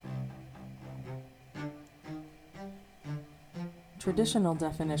Traditional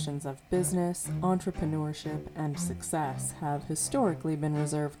definitions of business, entrepreneurship, and success have historically been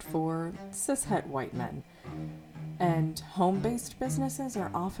reserved for cishet white men. And home-based businesses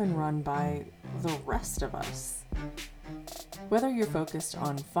are often run by the rest of us. Whether you're focused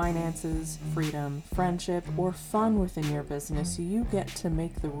on finances, freedom, friendship, or fun within your business, you get to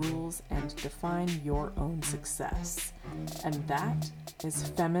make the rules and define your own success. And that is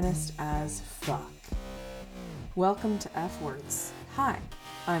feminist as fuck. Welcome to F Words. Hi,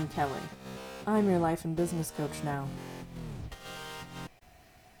 I'm Kelly. I'm your life and business coach now.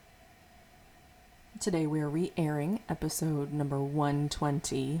 Today we are re-airing episode number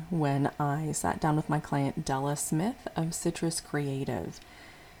 120 when I sat down with my client Della Smith of Citrus Creative.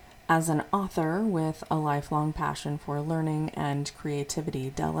 As an author with a lifelong passion for learning and creativity,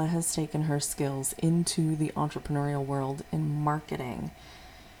 Della has taken her skills into the entrepreneurial world in marketing.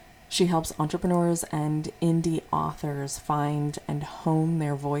 She helps entrepreneurs and indie authors find and hone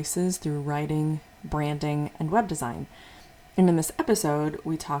their voices through writing, branding, and web design. And in this episode,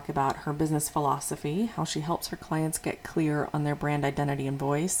 we talk about her business philosophy, how she helps her clients get clear on their brand identity and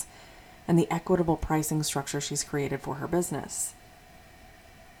voice, and the equitable pricing structure she's created for her business.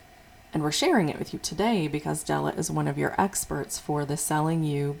 And we're sharing it with you today because Della is one of your experts for the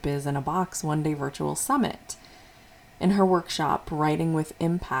SellingU Biz In A Box one-day virtual summit. In her workshop, Writing with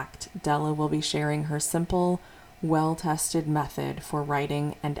Impact, Della will be sharing her simple, well-tested method for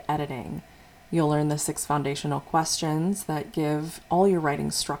writing and editing. You'll learn the 6 foundational questions that give all your writing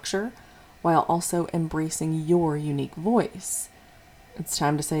structure while also embracing your unique voice. It's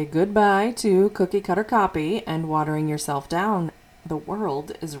time to say goodbye to cookie cutter copy and watering yourself down. The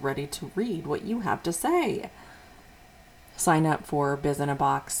world is ready to read what you have to say. Sign up for Biz In A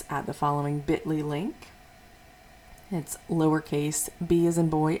Box at the following bit.ly link. It's lowercase b as in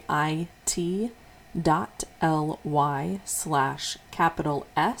boy it.ly/capital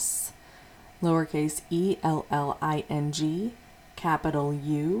S, lowercase elling, capital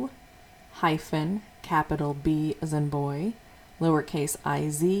U, hyphen, capital B as in boy, lowercase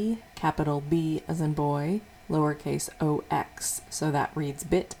iz, capital B as in boy, lowercase ox. So that reads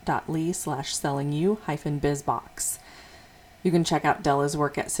bit.ly/sellingu-bizbox. You can check out Della's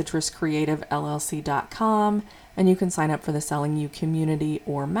work at citruscreativellc.com, and you can sign up for the SellingU Community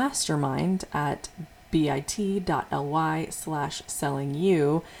or Mastermind at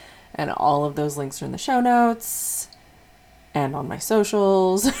bit.ly/sellingu, and all of those links are in the show notes and on my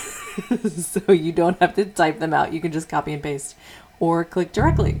socials, so you don't have to type them out. You can just copy and paste or click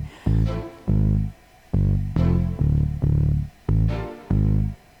directly.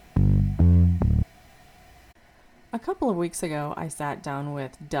 A couple of weeks ago, I sat down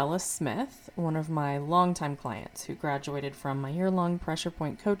with Della Smith, one of my longtime clients who graduated from my year-long Pressure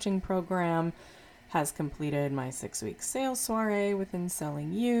Point coaching program, has completed my 6-week sales soiree within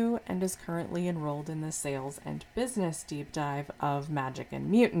SellingU, and is currently enrolled in the sales and business deep dive of Magic and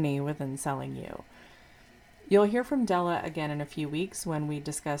Mutiny within SellingU. You'll hear from Della again in a few weeks when we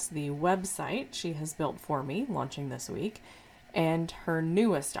discuss the website she has built for me, launching this week, and her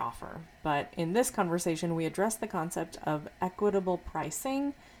newest offer. But in this conversation, we address the concept of equitable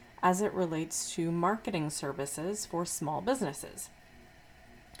pricing as it relates to marketing services for small businesses.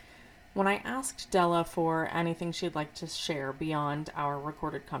 When I asked Della for anything she'd like to share beyond our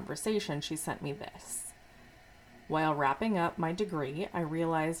recorded conversation, she sent me this. While wrapping up my degree, I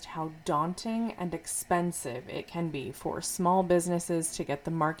realized how daunting and expensive it can be for small businesses to get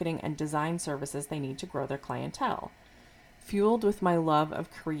the marketing and design services they need to grow their clientele. Fueled with my love of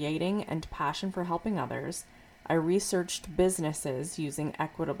creating and passion for helping others, I researched businesses using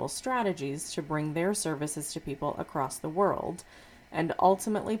equitable strategies to bring their services to people across the world, and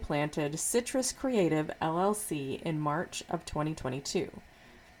ultimately planted Citrus Creative LLC in March of 2022.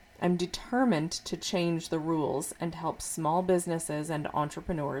 I'm determined to change the rules and help small businesses and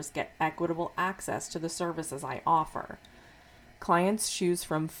entrepreneurs get equitable access to the services I offer. Clients choose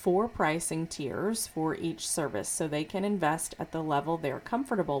from 4 pricing tiers for each service so they can invest at the level they're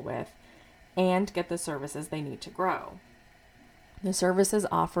comfortable with and get the services they need to grow. The services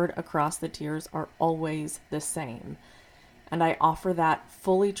offered across the tiers are always the same, and I offer that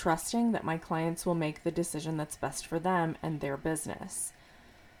fully trusting that my clients will make the decision that's best for them and their business.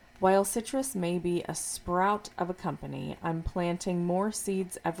 While Citrus may be a sprout of a company, I'm planting more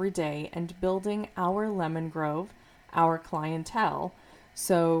seeds every day and building our lemon grove, our clientele,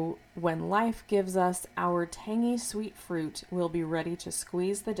 so when life gives us our tangy sweet fruit, we'll be ready to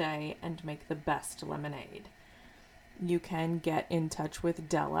squeeze the day and make the best lemonade. You can get in touch with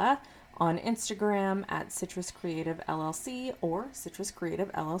Della on Instagram at Citrus Creative LLC or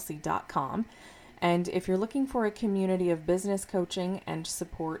citruscreativellc.com, And if you're looking for a community of business coaching and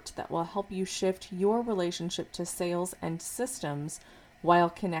support that will help you shift your relationship to sales and systems while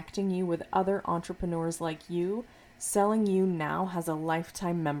connecting you with other entrepreneurs like you, SellingU now has a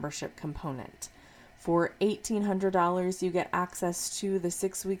lifetime membership component. For $1,800, you get access to the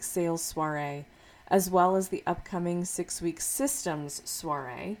 6-week sales soiree, as well as the upcoming 6-week systems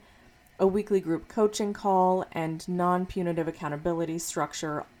soiree, a weekly group coaching call, and non punitive accountability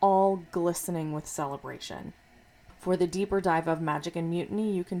structure, all glistening with celebration. For the deeper dive of Magic and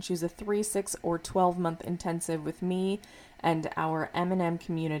Mutiny, you can choose a 3, 6, or 12-month intensive with me and our M&M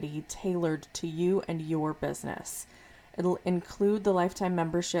community tailored to you and your business. It'll include the lifetime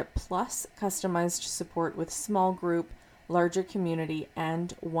membership plus customized support with small group, larger community,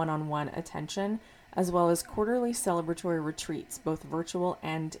 and one-on-one attention, as well as quarterly celebratory retreats, both virtual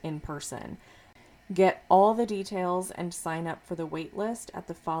and in person. Get all the details and sign up for the waitlist at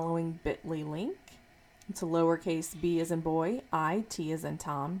the following bit.ly link. It's a lowercase b as in boy, I, t as in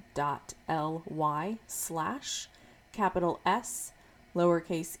Tom, .ly/ capital S,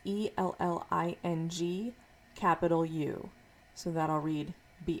 lowercase ELLING, capital U. So that'll read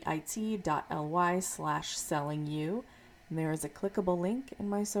bit.ly/sellingu. And there is a clickable link in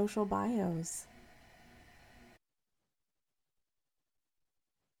my social bios.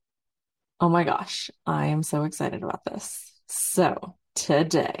 Oh my gosh, I am so excited about this. So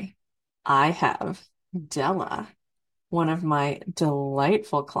today I have Della, one of my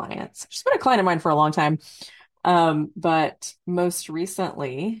delightful clients. She's been a client of mine for a long time. But most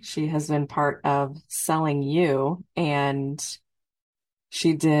recently, she has been part of SellingU, and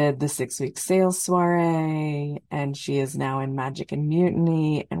she did the 6-week sales soiree, and she is now in Magic and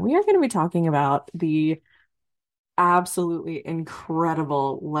Mutiny. And we are going to be talking about the absolutely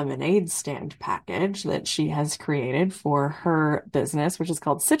incredible lemonade stand package that she has created for her business, which is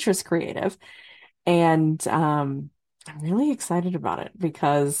called Citrus Creative. And I'm really excited about it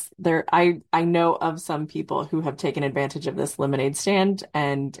because I know of some people who have taken advantage of this lemonade stand,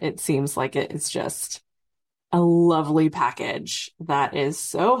 and it seems like it's just a lovely package that is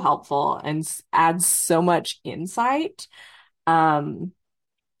so helpful and adds so much insight um,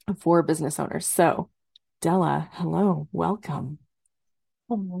 for business owners. So, Della, hello, welcome.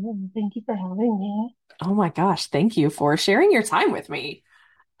 Hello, thank you for having me. Oh my gosh, thank you for sharing your time with me.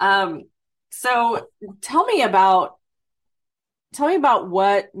 Um, so tell me about tell me about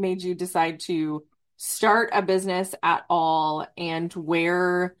what made you decide to start a business at all and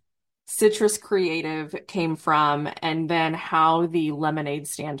where Citrus Creative came from and then how the lemonade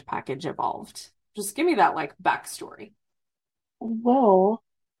stand package evolved. Just give me that like backstory. Well,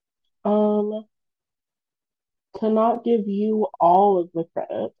 um, to not give you all of the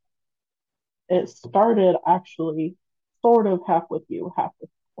credit, it started actually sort of half with you, half with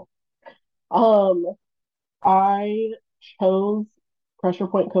um, I chose pressure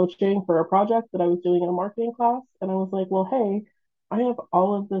point coaching for a project that I was doing in a marketing class, and I was like, well, hey, I have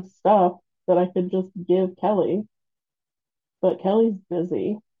all of this stuff that I could just give Kelly, but Kelly's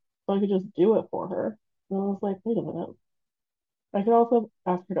busy, so I could just do it for her. And I was like, wait a minute. I could also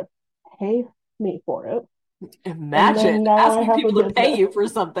ask her to pay me for it. And Imagine then now I asking have a people to pay business. you for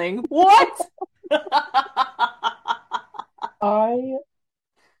something. What? I,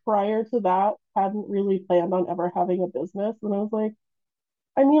 prior to that, hadn't really planned on ever having a business. And I was like,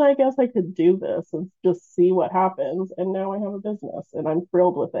 I mean, I guess I could do this and just see what happens. And now I have a business and I'm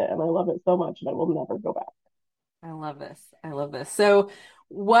thrilled with it. And I love it so much and I will never go back. I love this. I love this. So,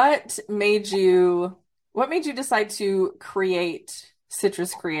 what made you what made you decide to create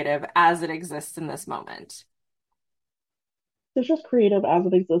Citrus Creative as it exists in this moment? It's just creative as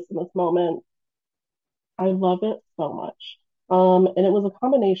it exists in this moment. I love it so much. And it was a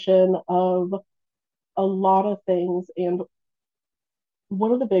combination of a lot of things. And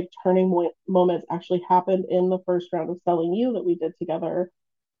one of the big moments actually happened in the first round of SellingU that we did together,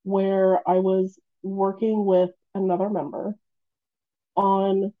 where I was working with another member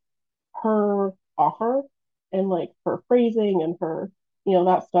on her offer and like her phrasing and her,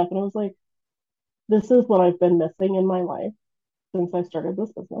 that stuff. And I was like, this is what I've been missing in my life since I started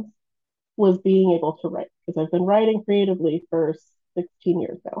this business was being able to write because I've been writing creatively for 16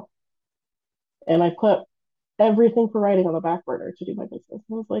 years now. And I put everything for writing on the back burner to do my business. And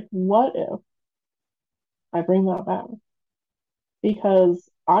I was like, what if I bring that back? Because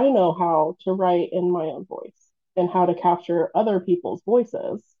I know how to write in my own voice and how to capture other people's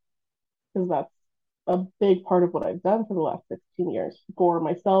voices, because that's a big part of what I've done for the last 16 years for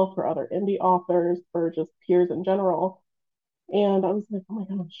myself, for other indie authors, for just peers in general. And I was like, oh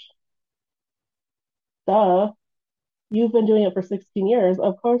my gosh, duh, you've been doing it for 16 years.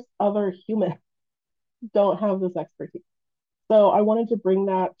 Of course, other humans don't have this expertise. So I wanted to bring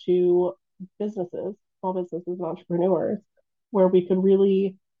that to businesses, small businesses and entrepreneurs, where we could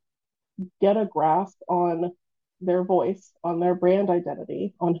really get a grasp on their voice, on their brand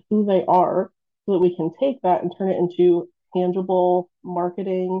identity, on who they are, so that we can take that and turn it into tangible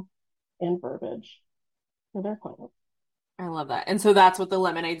marketing and verbiage for their clients. I love that. And so that's what the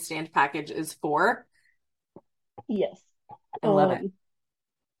lemonade stand package is for. Yes. I love it. Um,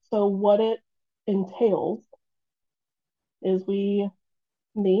 so what it entails is we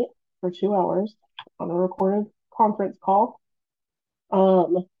meet for 2 hours on a recorded conference call,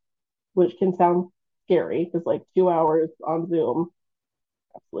 um, which can sound scary because like 2 hours on Zoom,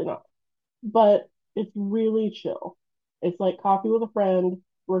 absolutely not. But it's really chill. It's like coffee with a friend.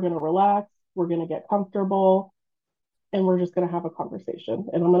 We're going to relax, we're going to get comfortable, and we're just going to have a conversation.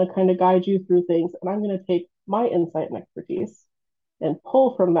 And I'm going to kind of guide you through things. And I'm going to take my insight and expertise and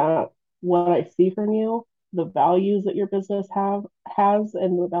pull from that what I see from you, the values that your business has,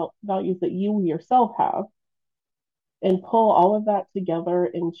 and the values that you yourself have, and pull all of that together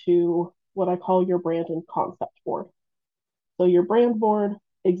into what I call your brand and concept board. So your brand board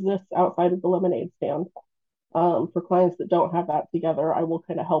exists outside of the lemonade stand. For clients that don't have that together, I will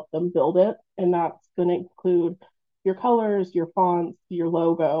kind of help them build it. And that's going to include your colors, your fonts, your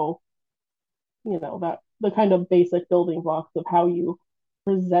logo, that the kind of basic building blocks of how you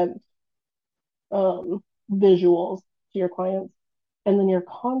present visuals to your clients. And then your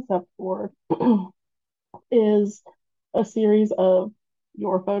concept board is a series of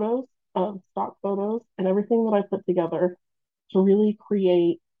your photos, of stock photos, and everything that I put together to really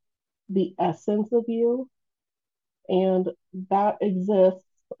create the essence of you. And that exists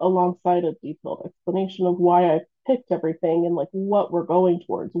alongside a detailed explanation of why I picked everything and like what we're going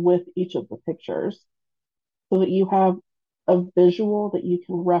towards with each of the pictures so that you have a visual that you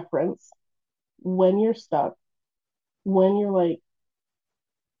can reference when you're stuck, when you're like,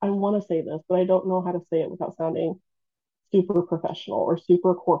 I want to say this, but I don't know how to say it without sounding super professional or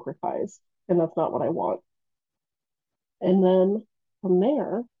super corporatized. And that's not what I want. And then from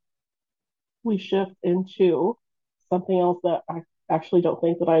there, we shift into something else that I actually don't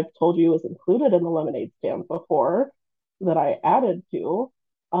think that I've told you was included in the lemonade stand before that I added to.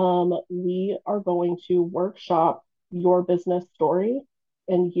 We are going to workshop your business story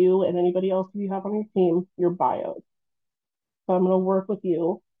and you and anybody else you have on your team, your bios. So I'm going to work with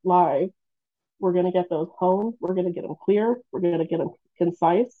you live. We're going to get those honed. We're going to get them clear. We're going to get them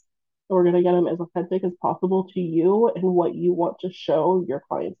concise. And we're going to get them as authentic as possible to you and what you want to show your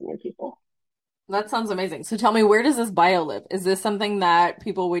clients and your people. That sounds amazing. So tell me, where does this bio live? Is this something that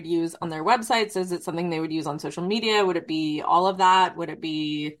people would use on their websites? Is it something they would use on social media? Would it be all of that? Would it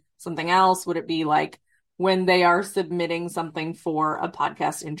be something else? Would it be like when they are submitting something for a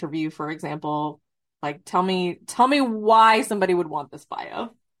podcast interview, for example? Like tell me why somebody would want this bio.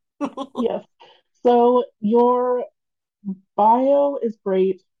 Yes. So your bio is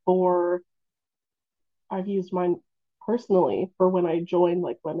great for, I've used mine personally for when I join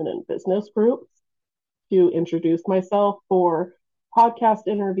like women in business groups to introduce myself for podcast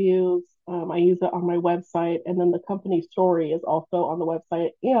interviews. I use it on my website, and then the company story is also on the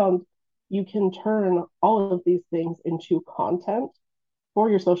website. And you can turn all of these things into content for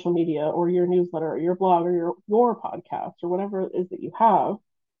your social media or your newsletter or your blog or your podcast or whatever it is that you have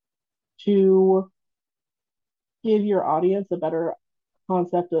to give your audience a better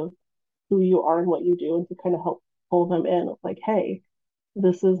concept of who you are and what you do and to kind of help pull them in. It's like, hey,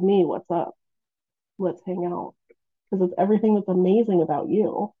 this is me. What's up? Let's hang out. Because it's everything that's amazing about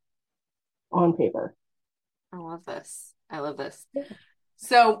you on paper. I love this. I love this.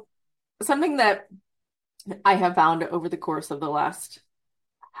 So something that I have found over the course of the last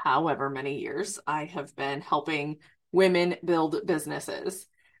however many years I have been helping women build businesses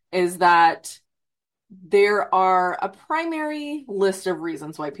is that there are a primary list of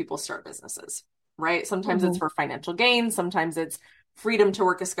reasons why people start businesses, right? Sometimes it's Mm-hmm. for financial gain, sometimes it's freedom to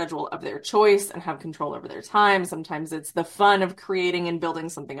work a schedule of their choice and have control over their time. Sometimes it's the fun of creating and building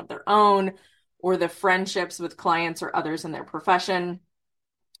something of their own, or the friendships with clients or others in their profession.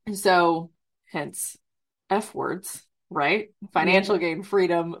 So, hence F words, right? Yeah. Financial gain,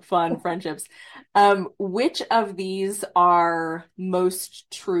 freedom, fun, friendships. Which of these are most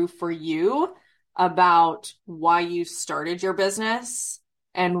true for you about why you started your business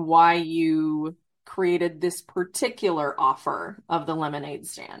and why you created this particular offer of the lemonade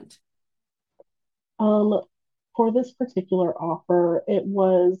stand? Um, for this particular offer, it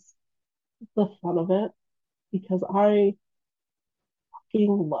was the fun of it because I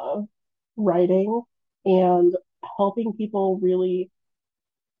fucking love writing and helping people really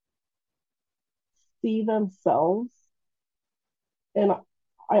see themselves, and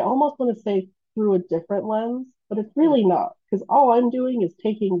I almost want to say through a different lens, but it's really not, because all I'm doing is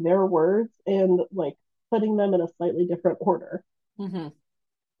taking their words and like putting them in a slightly different order.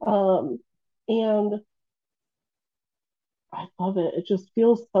 Mm-hmm. Um, and I love it. It just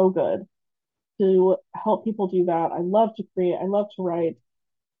feels so good to help people do that. I love to create, I love to write.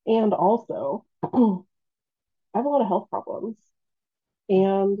 And also, I have a lot of health problems.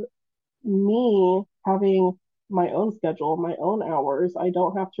 And me having my own schedule, my own hours, I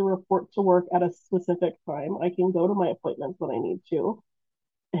don't have to report to work at a specific time. I can go to my appointments when I need to.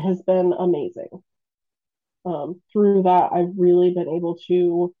 It has been amazing. Through that, I've really been able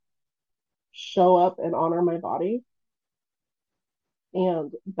to show up and honor my body.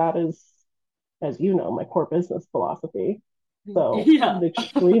 And that is, as you know, my core business philosophy. So Yeah.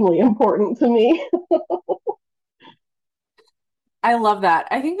 extremely important to me. I love that.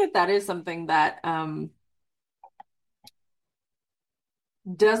 I think that that is something that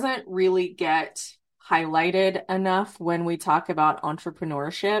doesn't really get highlighted enough when we talk about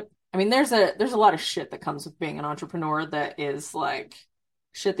entrepreneurship. I mean, there's a lot of shit that comes with being an entrepreneur that is like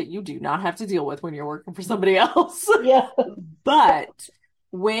shit that you do not have to deal with when you're working for somebody else. Yeah. But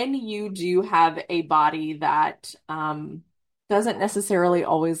when you do have a body that doesn't necessarily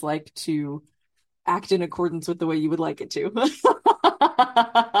always like to act in accordance with the way you would like it to, Yes.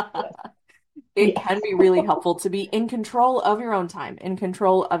 it Yes. can be really helpful to be in control of your own time, in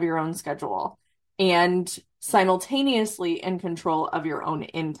control of your own schedule, and simultaneously in control of your own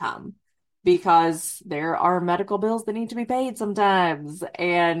income. Because there are medical bills that need to be paid sometimes.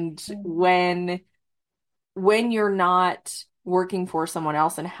 And when you're not working for someone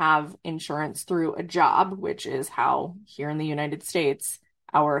else and have insurance through a job, which is how here in the United States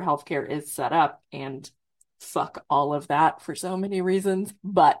our healthcare is set up, and fuck all of that for so many reasons.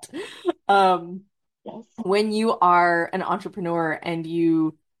 But um, Yes. when you are an entrepreneur and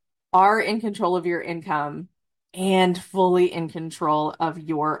you are in control of your income and fully in control of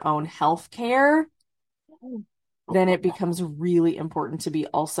your own healthcare, then it becomes really important to be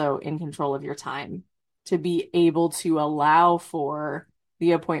also in control of your time, to be able to allow for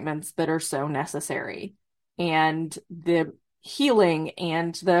the appointments that are so necessary and the healing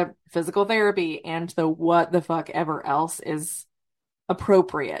and the physical therapy and the what the fuck ever else is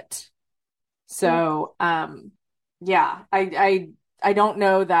appropriate. Yes. So, yeah, I don't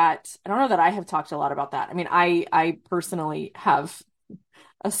know that I have talked a lot about that. I mean, I personally have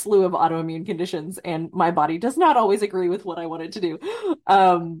a slew of autoimmune conditions, and my body does not always agree with what I wanted to do.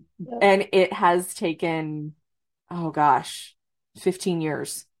 Um, Yes. and it has taken, oh gosh, 15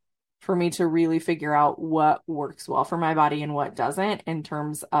 years for me to really figure out what works well for my body and what doesn't in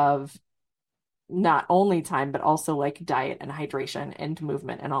terms of not only time, but also like diet and hydration and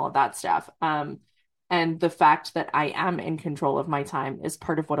movement and all of that stuff. And the fact that I am in control of my time is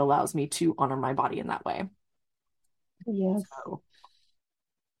part of what allows me to honor my body in that way. Yes. So,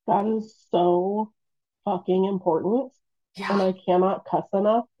 That is so fucking important. And yeah. I cannot cuss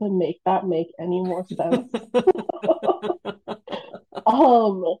enough to make that make any more sense.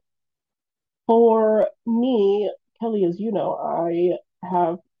 Um, for me, Kelly, as you know,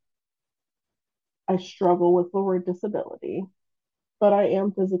 have I struggle with the word disability, but I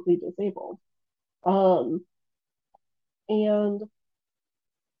am physically disabled. Um, and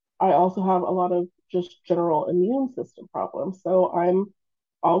I also have a lot of just general immune system problems. So I'm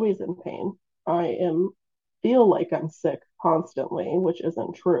always in pain. I am feel like I'm sick constantly, which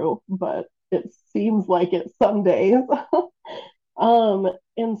isn't true, but it seems like it some days.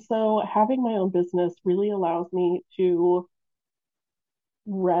 And so having my own business really allows me to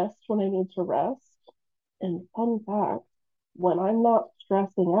rest when I need to rest. And fun fact, when I'm not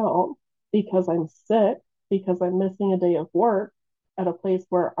stressing out because I'm sick, because I'm missing a day of work at a place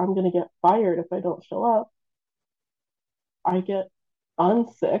where I'm going to get fired if I don't show up, I get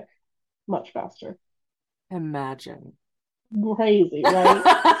unsick much faster. Imagine. Crazy, right?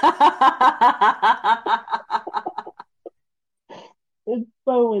 It's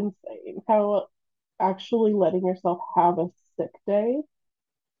so insane how actually letting yourself have a sick day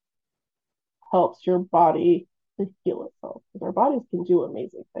helps your body to heal itself because our bodies can do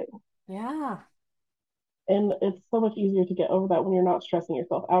amazing things. Yeah. And it's so much easier to get over that when you're not stressing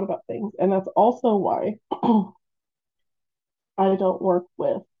yourself out about things. And that's also why I don't work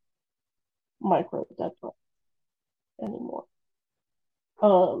with micro deadlines anymore.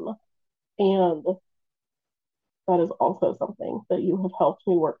 Um, and that is also something that you have helped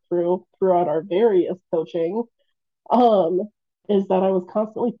me work through throughout our various coaching. Um, is that I was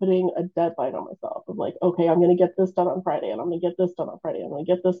constantly putting a deadline on myself of like, okay, I'm going to get this done on Friday, and I'm going to get this done on Friday, I'm going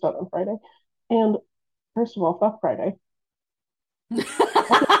to get this done on Friday. And First of all, fuck Friday. Second,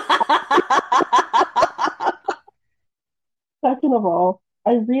 second of all,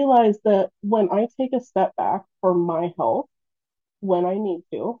 I realize that when I take a step back for my health, when I need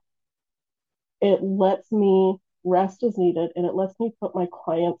to, it lets me rest as needed and it lets me put my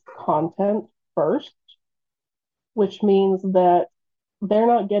clients' content first, which means that they're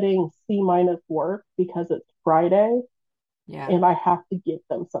not getting C minus work because it's Friday Yeah, and I have to give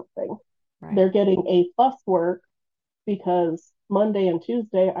them something. right. They're getting A plus work because Monday and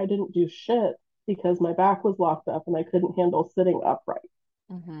Tuesday I didn't do shit because my back was locked up and I couldn't handle sitting upright.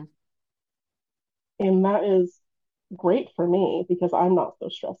 Hmm. And that is great for me because I'm not so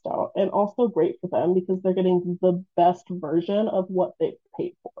stressed out, and also great for them because they're getting the best version of what they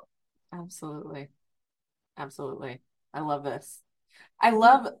paid for. Absolutely. Absolutely. I love this. I Yeah,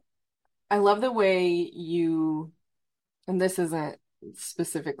 love I love the way you, and this isn't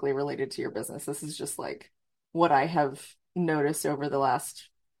specifically related to your business. This is just like what I have noticed over the last,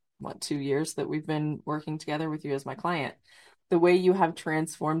 what, 2 years that we've been working together with you as my client. The way you have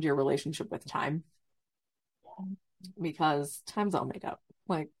transformed your relationship with time, because time's all made up.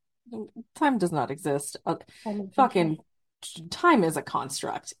 Like, time does not exist. time is bullshit. Fucking time is a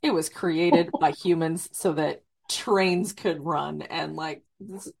construct. It was created by humans so that trains could run, and like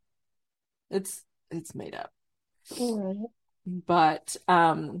it's it's made up. Right. But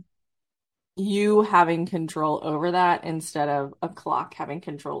you having control over that instead of a clock having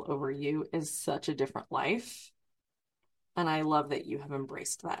control over you is such a different life. And I love that you have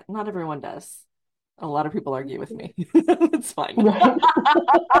embraced that. Not everyone does. A lot of people argue with me. It's fine. Right.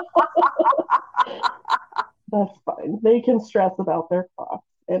 That's fine. They can stress about their clocks.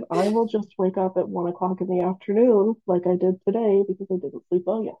 And I will just wake up at 1 o'clock in the afternoon, like I did today, because I didn't sleep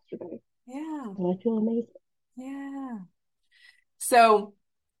well yesterday. Yeah. And I feel amazing. Yeah. So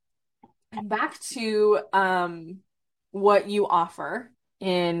back to what you offer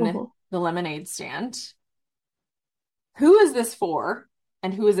in Mhm. the lemonade stand. Who is this for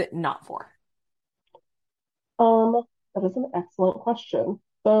and who is it not for? Um, that is an excellent question.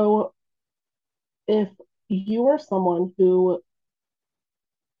 So, if you are someone who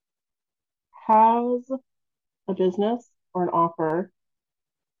has a business or an offer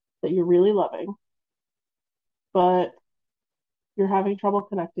that you're really loving, but you're having trouble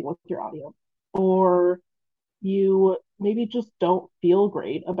connecting with your audience, or you maybe just don't feel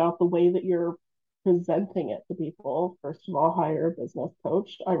great about the way that you're presenting it to people, first of all, hire a business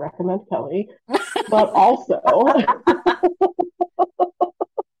coach. I recommend Kelly. But also,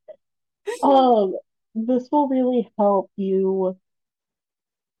 um, this will really help you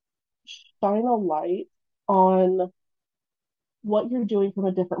shine a light on what you're doing from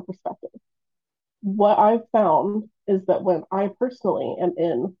a different perspective. What I've found is that when I personally am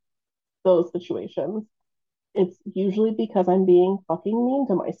in those situations, it's usually because I'm being fucking mean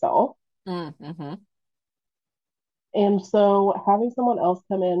to myself. Mm-hmm. And so having someone else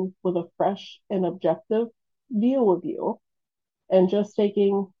come in with a fresh and objective view of you and just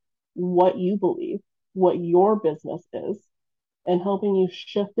taking what you believe, what your business is, and helping you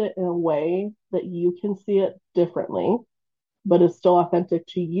shift it in a way that you can see it differently, but is still authentic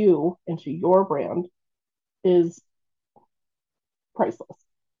to you and to your brand is priceless,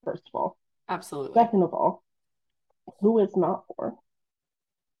 first of all. Absolutely. Second of all, who it's not for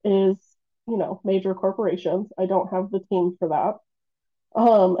is, major corporations. I don't have the team for that.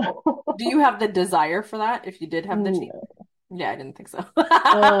 Um, Do you have the desire for that if you did have the team? no, Yeah, I didn't think so.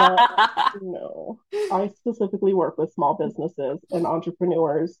 uh, no. I specifically work with small businesses and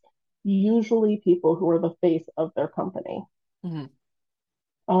entrepreneurs, usually people who are the face of their company. Mhm.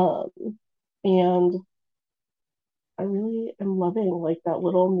 Um, and I really am loving like that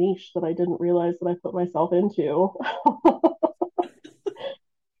little niche that I didn't realize that I put myself into.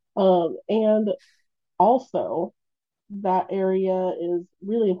 And also that area is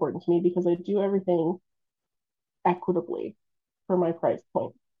really important to me because I do everything equitably for my price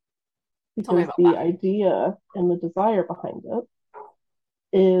point. Tell me Because about the that. idea and the desire behind it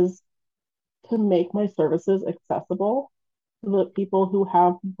is to make my services accessible so that people who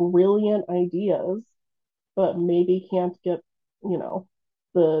have brilliant ideas but maybe can't get, you know,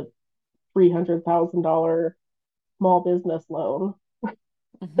 the $300,000 small business loan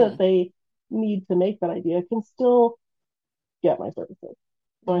that Hmm. they need to make that idea can still get my services.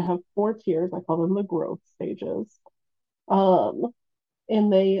 So I Mm. have 4 tiers. I call them the growth stages. Um,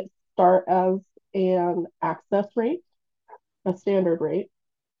 and they start as an access rate, a standard rate,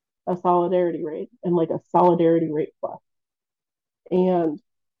 a solidarity rate, and like a solidarity rate plus. And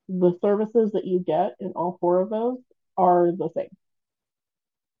the services that you get in all four of those are the same.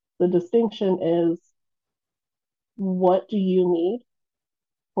 The distinction is what do you need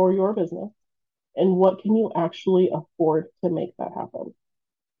for your business and what can you actually afford to make that happen?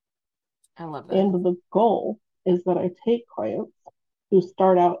 I love this. And the goal is that I take clients who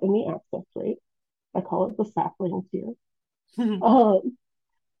start out in the access rate, I call it the sapling tier, um,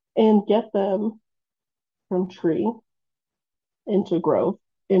 and get them from tree into growth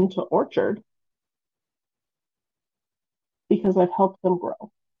into orchard because I've helped them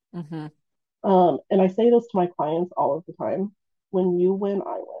grow. Mm-hmm. And I say this to my clients all of the time: when you win,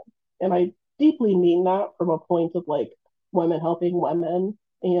 I win. And I deeply mean that from a point of like women helping women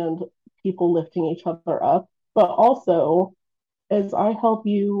and people lifting each other up. But also, as I help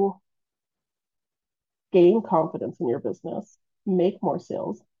you gain confidence in your business, make more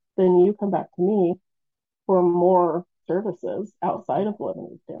sales, then you come back to me for more services outside of the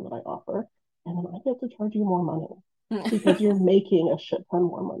lemonade stand that I offer. And then I get to charge you more money because you're making a shit ton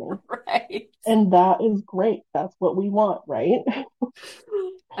more money. Right. And that is great. That's what we want, right?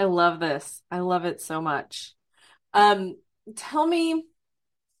 I love this. I love it so much. Tell me,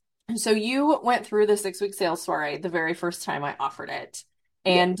 so you went through the 6 week sales soiree the very first time I offered it,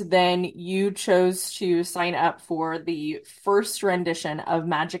 Yeah. and then you chose to sign up for the first rendition of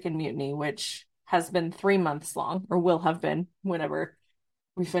Magic and Mutiny, which has been 3 months long, or will have been whenever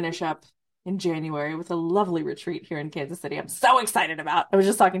we finish up in January with a lovely retreat here in Kansas City. I'm so excited about. I was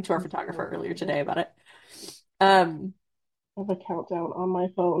just talking to our photographer earlier today about it. Um, I have a countdown on my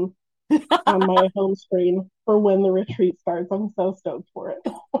phone, on my home screen for when the retreat starts. I'm so stoked for it.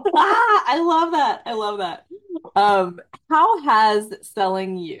 I love that. I love that. Um, how has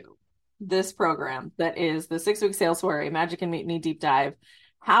Selling You, this program that is the 6 week sales soiree, Magic and Mutiny deep dive,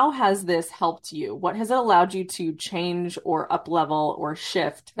 how has this helped you? What has it allowed you to change or up level or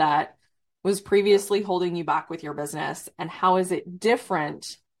shift that was previously holding you back with your business? And how is it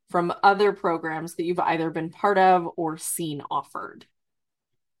different from other programs that you've either been part of or seen offered?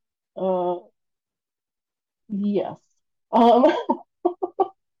 Uh, yes. Um,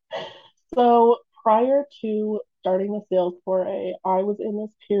 so prior to starting the sales foray, I was in this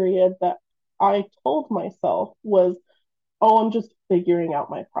period that I told myself was, oh, I'm just figuring out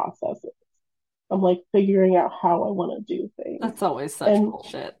my processes. I'm like figuring out how I want to do things. That's always such And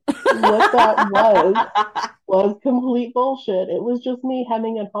bullshit. what that was complete bullshit. It was just me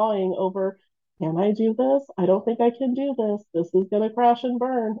hemming and hawing over, can I do this? I don't think I can do this. This is going to crash and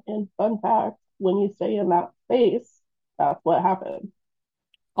burn. And fun fact, when you stay in that space, that's what happened.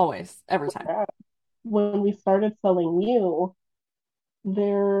 Always, every time. When we started SellingU,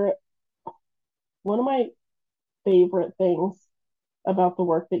 there, one of my favorite things about the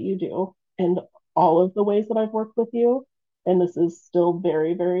work that you do and all of the ways that I've worked with you, and this is still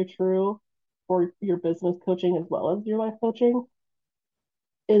very, very true for your business coaching as well as your life coaching,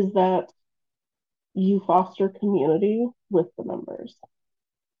 is that you foster community with the members.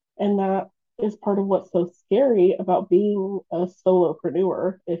 And that is part of what's so scary about being a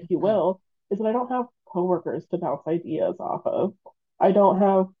solopreneur, if you Mhm. will, is that I don't have coworkers to bounce ideas off of. I don't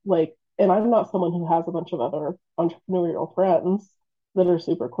have like, and I'm not someone who has a bunch of other entrepreneurial friends that are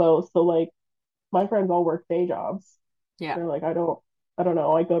super close. So like my friends all work day jobs. Yeah. They're like, I don't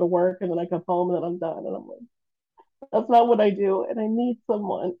know. I go to work and then I come home and then I'm done. And I'm like, that's not what I do. And I need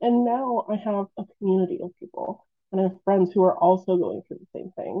someone. And now I have a community of people and I have friends who are also going through the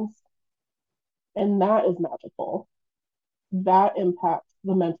same things. And that is magical. That impacts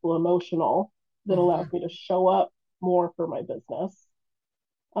the mental, emotional that allows Mhm. me to show up more for my business.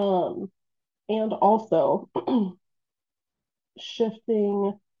 Um, and also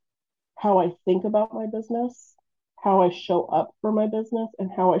shifting how I think about my business, how I show up for my business,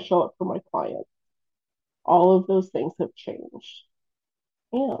 and how I show up for my clients. All of those things have changed.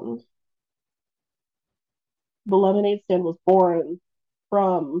 And the lemonade stand was born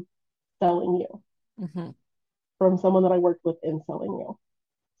from SellingU, Mhm. from someone that I worked with in SellingU.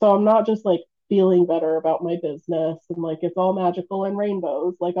 So I'm not just like feeling better about my business and like it's all magical and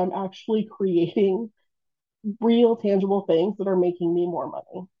rainbows. Like I'm actually creating real tangible things that are making me more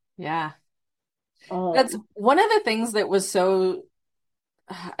money. Yeah. That's Um, one of the things that was so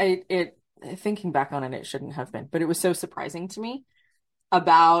it thinking back on it, it shouldn't have been, but it was so surprising to me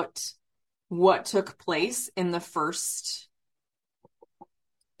about what took place in the first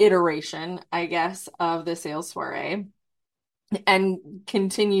iteration, I guess, of the sales soiree and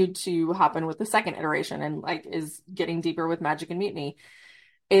continued to happen with the second iteration and like is getting deeper with Magic and Mutiny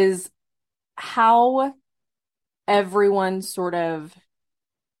is how everyone sort of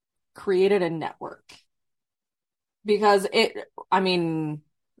created a network. Because I mean,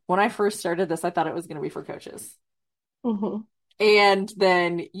 when I first started this, I thought it was going to be for coaches. mhm. And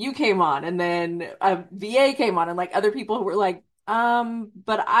then you came on, and then a VA came on, and like other people who were like,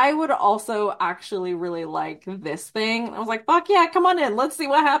 but I would also actually really like this thing. And I was like, fuck yeah, come on in. Let's see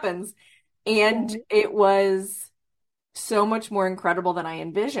what happens. And Right. it was so much more incredible than I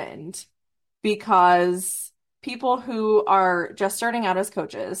envisioned because people who are just starting out as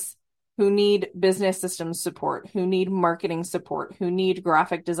coaches, who need business systems support, who need marketing support, who need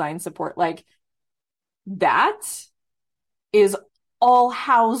graphic design support, like that is all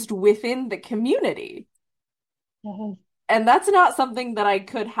housed within the community. Yes. And that's not something that I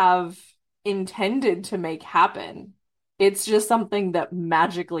could have intended to make happen. It's just something that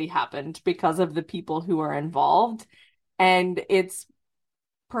magically happened because of the people who are involved. And it's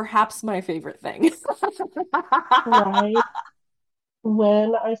perhaps my favorite thing. Right.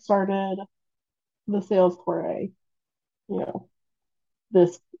 When I started the sales foray, you know,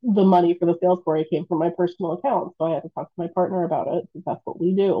 the money for the sales foray came from my personal account. So I had to talk to my partner about it because that's what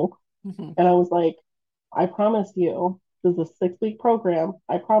we do. Mhm. And I was like, I promise you, this is a 6 week program.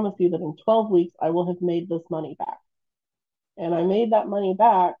 I promise you that in 12 weeks, I will have made this money back. And I made that money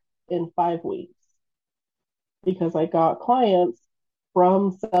back in 5 weeks because I got clients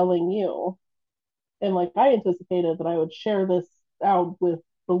from SellingU. And like I anticipated that I would share this out with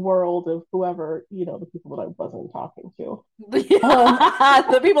the world of whoever, the people that I wasn't talking to. Um,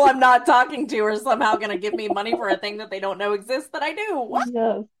 The people I'm not talking to are somehow going to give me money for a thing that they don't know exists that I do.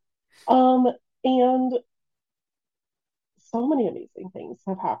 yes. Um, and so many amazing things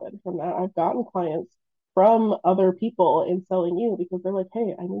have happened from that. I've gotten clients from other people in SellingU because they're like,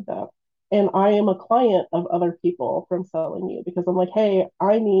 hey, I need that. And I am a client of other people from SellingU because I'm like, hey,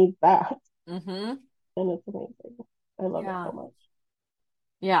 I need that. Hmm. And it's amazing. I love it so Yeah. much.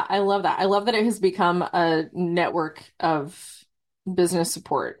 Yeah, I love that. I love that it has become a network of business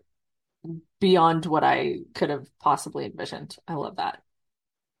support beyond what I could have possibly envisioned. I love that.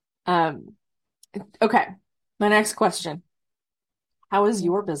 Um, okay. My next question. How is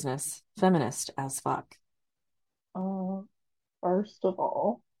your business feminist as fuck? Uh, First of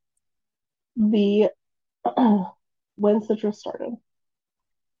all, the when Citrus started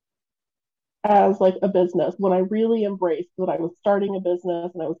as like a business, when I really embraced that I was starting a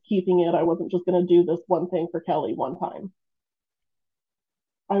business and I was keeping it, I wasn't just going to do this one thing for Kelly one time.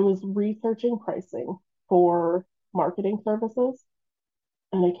 I was researching pricing for marketing services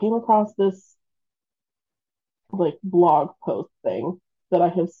and I came across this like blog post thing that I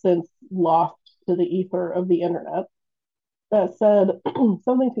have since lost to the ether of the internet that said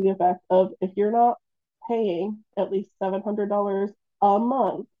something to the effect of if you're not paying at least $700 a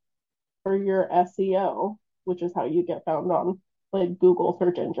month for your SEO, which is how you get found on like Google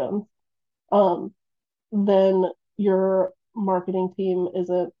search engines, um, then your marketing team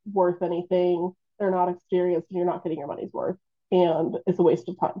isn't worth anything. They're not experienced and you're not getting your money's worth. And it's a waste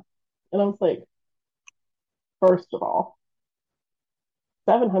of time. And I was like, first of all,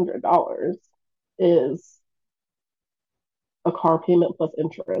 $700 is a car payment plus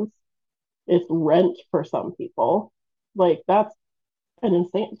insurance. It's rent for some people. Like, that's an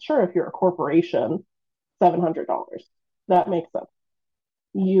insane. Sure, if you're a corporation, $700. That makes sense.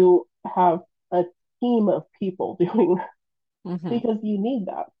 You have a team of people doing that Hmm. because you need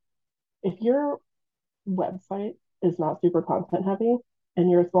that. If your website is not super content heavy and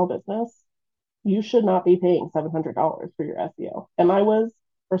you're a small business, you should not be paying $700 for your SEO. And I was,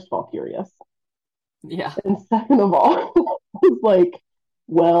 first of all, curious. Yeah. And second of all, I was like,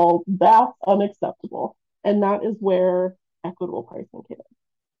 well, that's unacceptable. And that is where equitable pricing came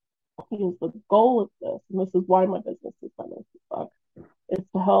in. Because the goal of this, and this is why my business is feminist as fuck, is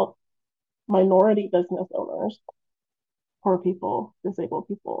to help minority business owners, poor people, disabled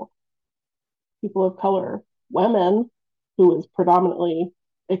people, people of color, women, who is predominantly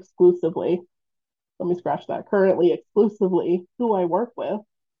exclusively, let me scratch that, currently exclusively who I work with,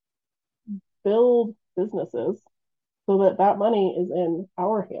 build businesses so that that money is in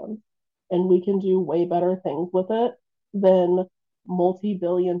our hands and we can do way better things with it than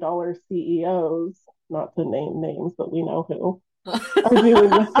multi-billion dollar CEOs, not to name names, but we know who, are doing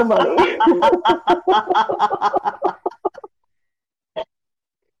with the money.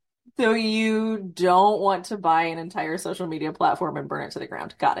 So you don't want to buy an entire social media platform and burn it to the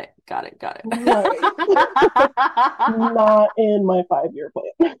ground. Got it. Got it. Got Right. it. Not in my 5 year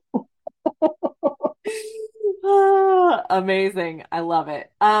plan. Ah, amazing. I love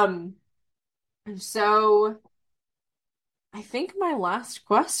it. So I think my last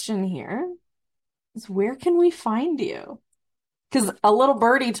question here is where can we find you? Because a little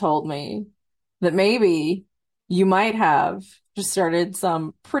birdie told me that maybe you might have just started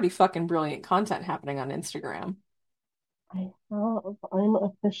some pretty fucking brilliant content happening on Instagram. I'm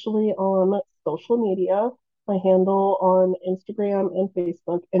officially on social media. My handle on Instagram and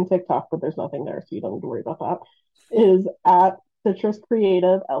Facebook and TikTok, but there's nothing there, so you don't need to worry about that, is at Citrus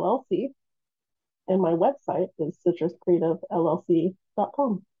Creative LLC. And my website is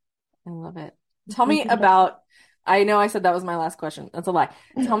citruscreativellc.com. I love it. Tell You me can check. about, I know I said that was my last question. That's a lie.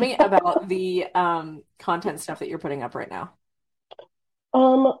 Tell me about the content stuff that you're putting up right now.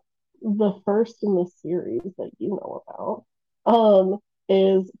 Um, the first in the series that you know about, um,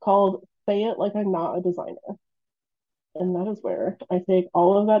 is called Say It Like I'm Not a Designer. And that is where I take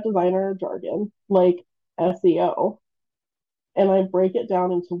all of that designer jargon, like SEO, and I break it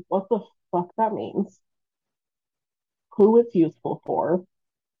down into what the fuck that means, who it's useful for,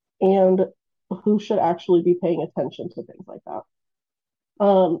 and who should actually be paying attention to things like that.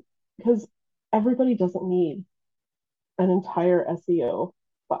 Because everybody doesn't need an entire SEO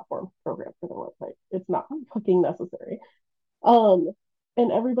platform program for their website. It's not fucking necessary. Um,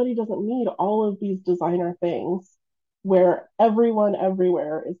 and everybody doesn't need all of these designer things where everyone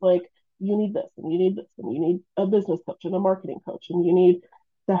everywhere is like, you need this and you need this and you need a business coach and a marketing coach and you need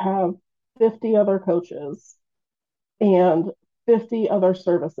to have 50 other coaches and 50 other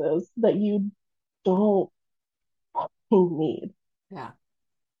services that you don't need. Yeah,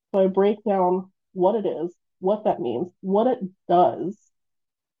 So I break down what it is, what that means, what it does,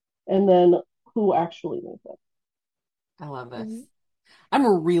 and then who actually needs it. I love this. Mm-hmm.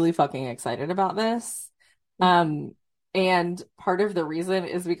 I'm really fucking excited about this. Um, and part of the reason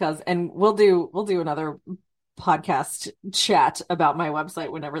is because, and we'll do another podcast chat about my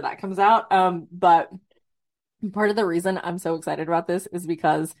website whenever that comes out. But part of the reason I'm so excited about this is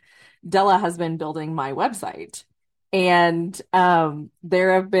because Della has been building my website. And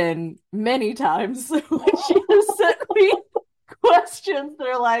there have been many times when she has sent me questions that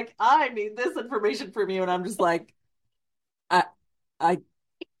are like, I need this information from you. And I'm just like, I I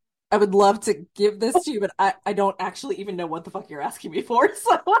I would love to give this to you, but I don't actually even know what the fuck you're asking me for.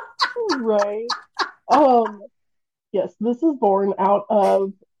 So Right. Um, yes, this is born out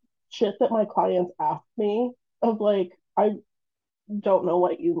of shit that my clients ask me of like, I don't know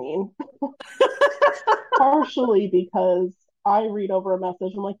what you mean. Partially because I read over a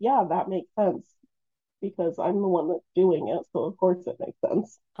message, I'm like, yeah, that makes sense because I'm the one that's doing it, so of course it makes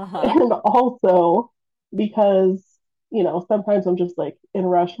sense. uh-huh. And also because, sometimes I'm just like in a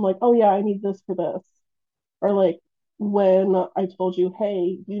rush. I'm like, oh yeah, I need this for this. Or like when I told you,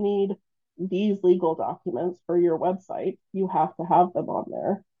 hey, you need these legal documents for your website, you have to have them on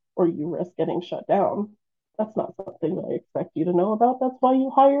there or you risk getting shut down. That's not something that I expect you to know about. That's why you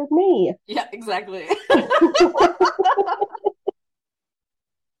hired me. Yeah, exactly.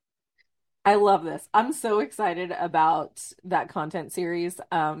 I love this. I'm so excited about that content series.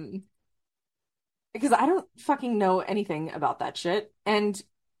 Because I don't fucking know anything about that shit. And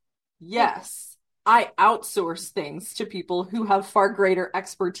yes, I outsource things to people who have far greater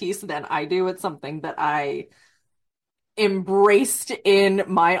expertise than I do. It's something that I embraced in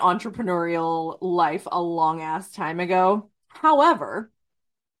my entrepreneurial life a long ass time ago. However,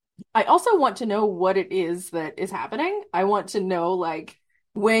 I also want to know what it is that is happening. I want to know, like,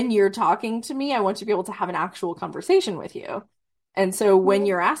 when you're talking to me, I want to be able to have an actual conversation with you. And so when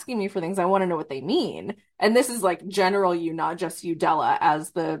you're asking me for things, I want to know what they mean. And this is like general you, not just you, Della,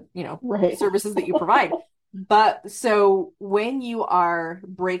 as the, Right. services that you provide. But so when you are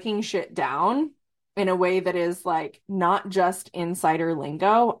breaking shit down in a way that is like not just insider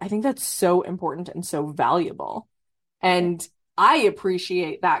lingo, I think that's so important and so valuable. And I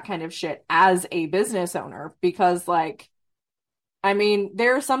appreciate that kind of shit as a business owner because, like, I mean,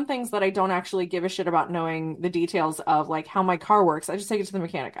 there are some things that I don't actually give a shit about knowing the details of, like how my car works. I just take it to the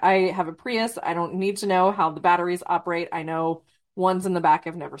mechanic. I have a Prius. I don't need to know how the batteries operate. I know one's in the back.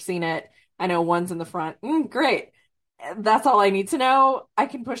 I've never seen it. I know one's in the front. Great. That's all I need to know. I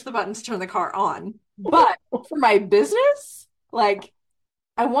can push the button to turn the car on. But for my business, like,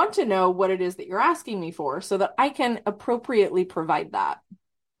 I want to know what it is that you're asking me for so that I can appropriately provide that.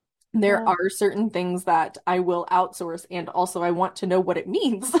 There Yeah. are certain things that I will outsource, and also I want to know what it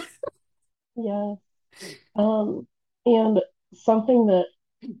means. Yeah. Um, and something that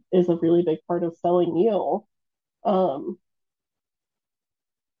is a really big part of selling you, um,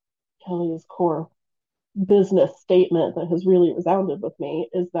 Kelly's core business statement that has really resounded with me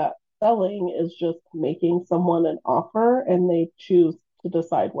is that selling is just making someone an offer and they choose to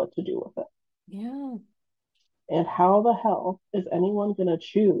decide what to do with it. Yeah. And how the hell is anyone going to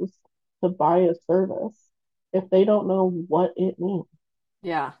choose to buy a service if they don't know what it means?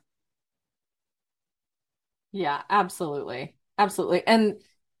 Yeah. Yeah, absolutely. Absolutely. And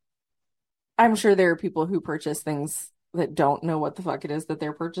I'm sure there are people who purchase things that don't know what the fuck it is that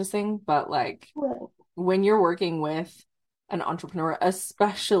they're purchasing. But like Right. when you're working with an entrepreneur,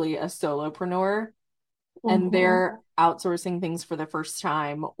 especially a solopreneur, and Mm-hmm. they're outsourcing things for the first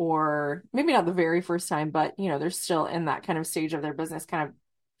time, or maybe not the very first time, but they're still in that kind of stage of their business, kind of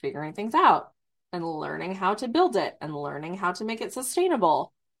figuring things out and learning how to build it and learning how to make it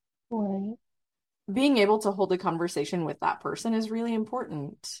sustainable. Right. Being able to hold a conversation with that person is really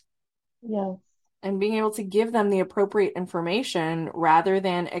important. Yes. And being able to give them the appropriate information rather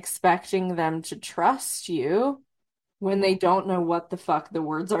than expecting them to trust you when they don't know what the fuck the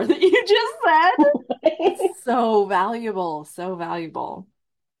words are that you just said. It's so valuable, so valuable.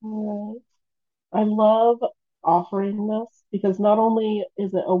 Right. I love offering this because not only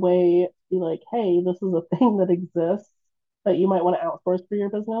is it a way to be like, hey, this is a thing that exists that you might want to outsource for your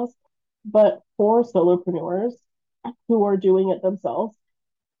business, but for solopreneurs who are doing it themselves,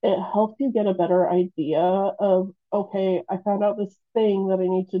 it helps you get a better idea of, okay, I found out this thing that I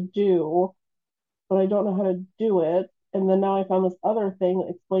need to do, but I don't know how to do it. And then now I found this other thing that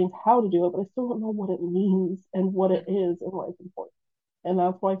explains how to do it, but I still don't know what it means and what it is and why it's important. And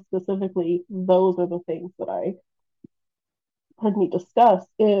that's why specifically those are the things that I heard me discuss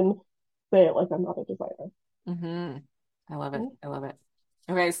in Say It Like I'm Not a Designer. Mm-hmm. I love it. I love it.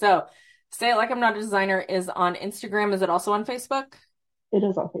 Okay, so Say It Like I'm Not a Designer is on Instagram. Is it also on Facebook? It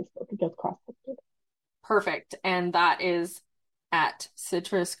is on Facebook. It gets cross-posted. Perfect. And that is at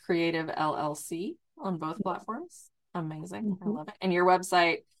Citrus Creative LLC on both platforms. Amazing. I Mm-hmm. love it. And your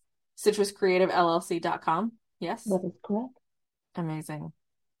website, citruscreativellc.com. Yes. That is correct. Amazing.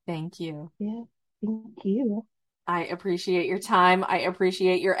 Thank you. Yeah. Thank you. I appreciate your time. I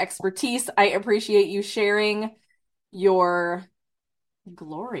appreciate your expertise. I appreciate you sharing your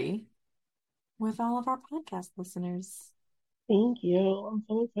glory with all of our podcast listeners. Thank you. I'm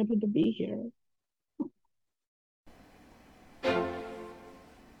so excited to be here.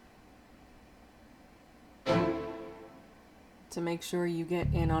 To make sure you get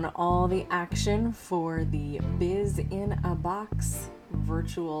in on all the action for the Biz In A Box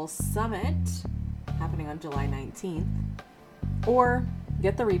virtual summit happening on July 19th, or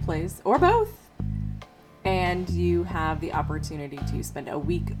get the replays, or both, and you have the opportunity to spend a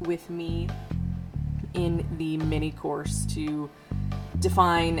week with me in the mini course to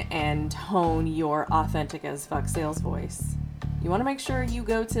define and hone your authentic as fuck sales voice. You want to make sure you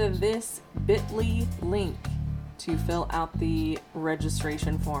go to this bit.ly link to fill out the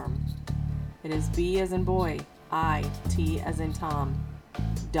registration form. It is B as in boy, I, T as in Tom,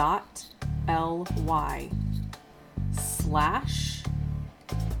 .ly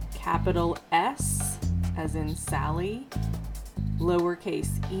 / capital S as in Sally, lowercase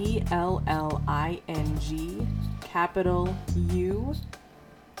ELLING, capital U,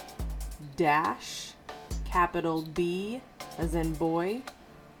 dash, capital B as in boy,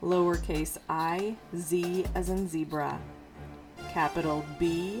 lowercase I, Z as in zebra, capital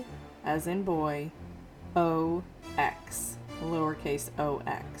B as in boy, O, X, lowercase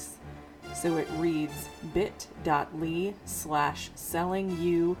OX. So it reads bit.ly /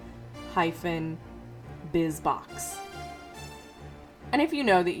 SellingU -bizbox. And if you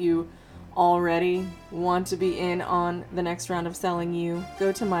know that you already want to be in on the next round of Selling You,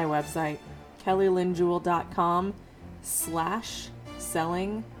 go to my website, kellylinjewel.com /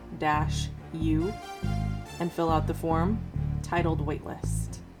 selling-u and fill out the form titled Waitlist.